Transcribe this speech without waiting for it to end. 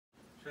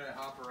Should I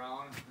hop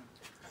around?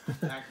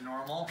 Act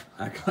normal?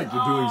 Act like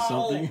you're doing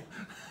something.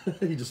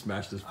 He just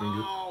smashed his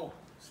finger. Oh!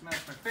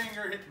 Smashed my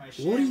finger, hit my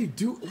shin. What are you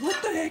doing?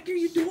 What the heck are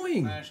you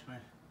doing? Smashed my...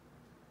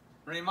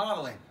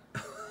 Remodeling.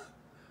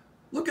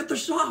 Look at the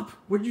shop.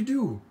 What'd you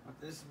do?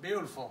 This is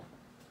beautiful.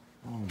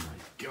 Oh my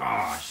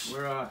gosh.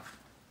 We're,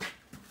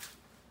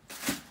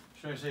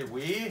 should I say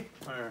we?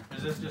 Or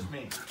is this just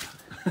me?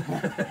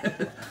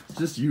 It's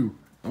just you.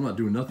 I'm not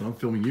doing nothing. I'm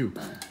filming you.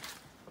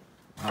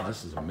 Wow,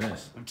 this is a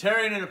mess. I'm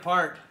tearing it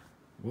apart.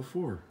 What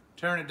for?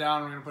 Tearing it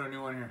down. We're going to put a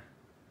new one here.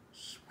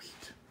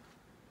 Sweet.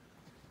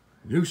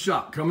 New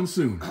shop coming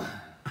soon.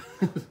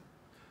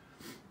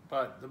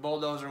 But the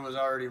bulldozer was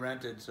already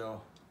rented,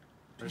 so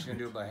we're just going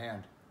to do it by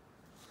hand.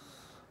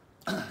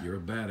 You're a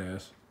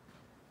badass.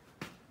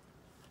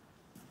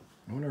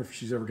 I wonder if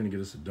she's ever going to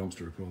get us a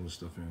dumpster to put all this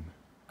stuff in.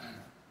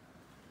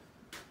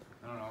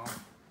 I don't know.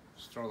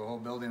 Just throw the whole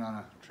building on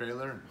a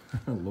trailer.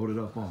 Load it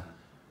up all.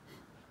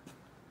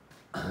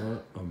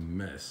 What a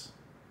mess.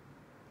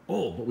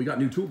 Oh, but we got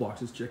new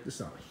toolboxes. Check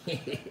this out.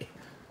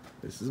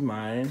 This is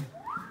mine.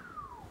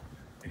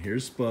 And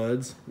here's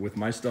Spud's with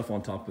my stuff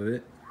on top of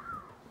it.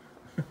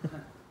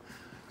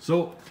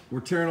 So we're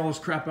tearing all this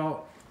crap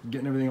out,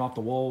 getting everything off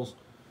the walls.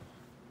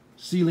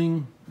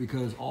 Ceiling,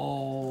 because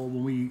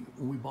when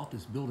we bought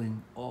this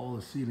building, all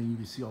the ceiling, you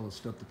can see all the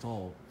stuff that's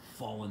all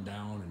falling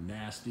down and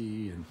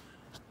nasty, and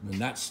then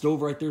that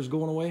stove right there is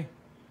going away,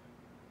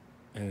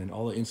 and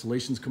all the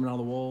insulation's coming out of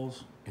the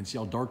walls, and see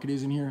how dark it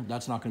is in here?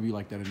 That's not going to be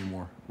like that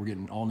anymore. We're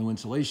getting all new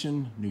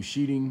insulation, new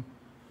sheeting,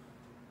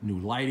 new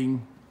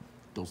lighting,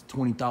 those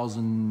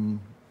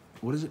 20,000,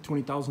 what is it,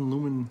 20,000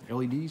 lumen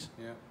LEDs?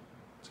 Yeah.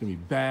 It's going to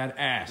be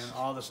badass. And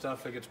all the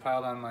stuff that gets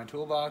piled on my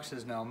toolbox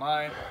is now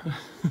mine.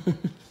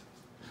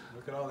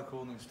 Look at all the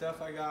cool new stuff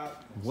I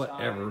got.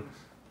 Whatever.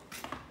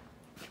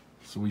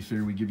 So we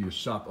figured we'd give you a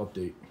shop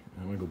update.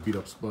 I'm gonna go beat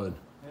up Spud.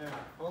 Yeah,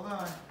 hold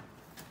on.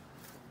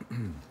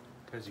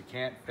 Because you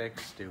can't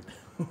fix stupid.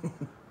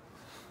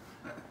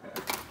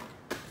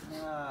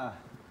 Yeah,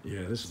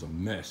 this is a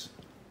mess.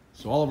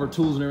 So all of our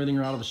tools and everything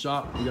are out of the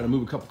shop. We gotta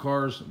move a couple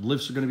cars.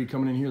 Lifts are gonna be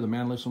coming in here, the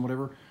man lifts and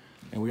whatever.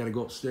 And we gotta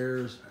go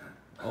upstairs.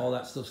 All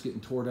that stuff's getting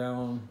tore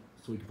down,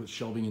 so we can put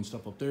shelving and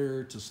stuff up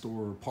there to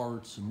store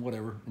parts and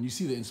whatever. And you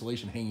see the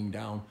insulation hanging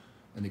down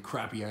and the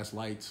crappy ass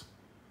lights.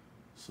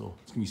 So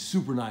it's gonna be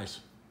super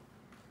nice.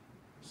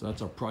 So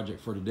that's our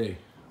project for today.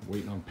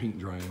 Waiting on paint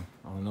drying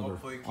on another,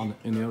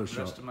 in the other shop.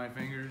 Rest of my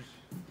fingers.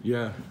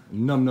 Yeah,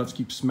 numbnuts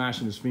keep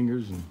smashing his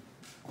fingers and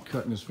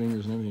cutting his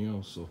fingers and everything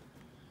else.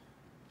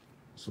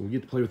 So we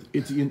get to play with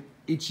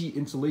itchy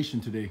insulation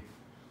today.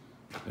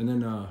 And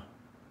then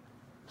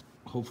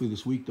hopefully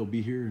this week they'll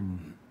be here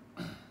and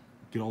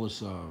get all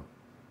this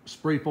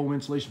spray foam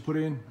insulation put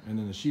in, and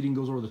then the sheeting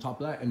goes over the top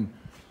of that, and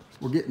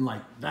we're getting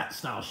like that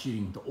style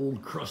sheeting, the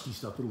old crusty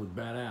stuff. It'll look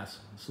badass,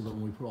 so that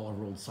when we put all of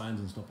our old signs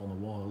and stuff on the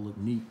wall, it'll look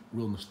neat,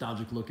 real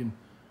nostalgic looking.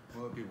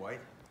 Will it be white?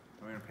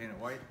 Are we gonna paint it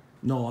white?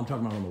 No, I'm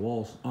talking about on the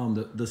walls.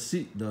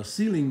 The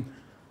ceiling.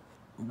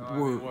 No, I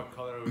mean, what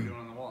color are we doing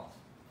on the wall?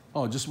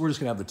 Oh, we're just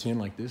gonna have the tin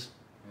like this.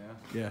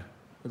 Yeah. Yeah,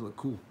 it'll look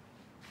cool.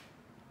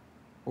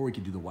 Or we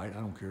could do the white. I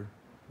don't care.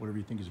 Whatever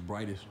you think is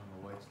brightest. Well,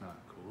 the white's not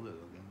cool looking.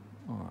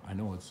 I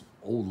know it's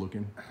old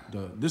looking.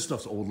 This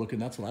stuff's old looking.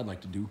 That's what I'd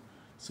like to do,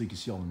 so you can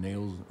see all the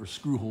nails or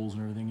screw holes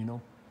and everything, you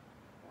know.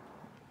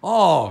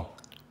 Oh,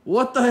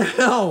 what the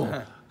hell?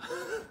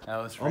 That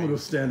was I'm gonna go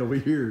stand over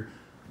here.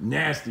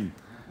 Nasty.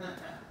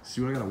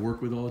 See what I gotta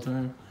work with all the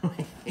time.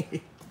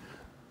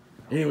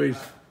 Anyways.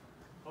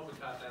 Hope we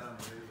caught that on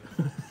the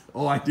video.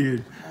 Oh, I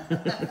did.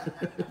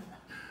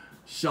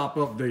 Shop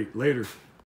update later.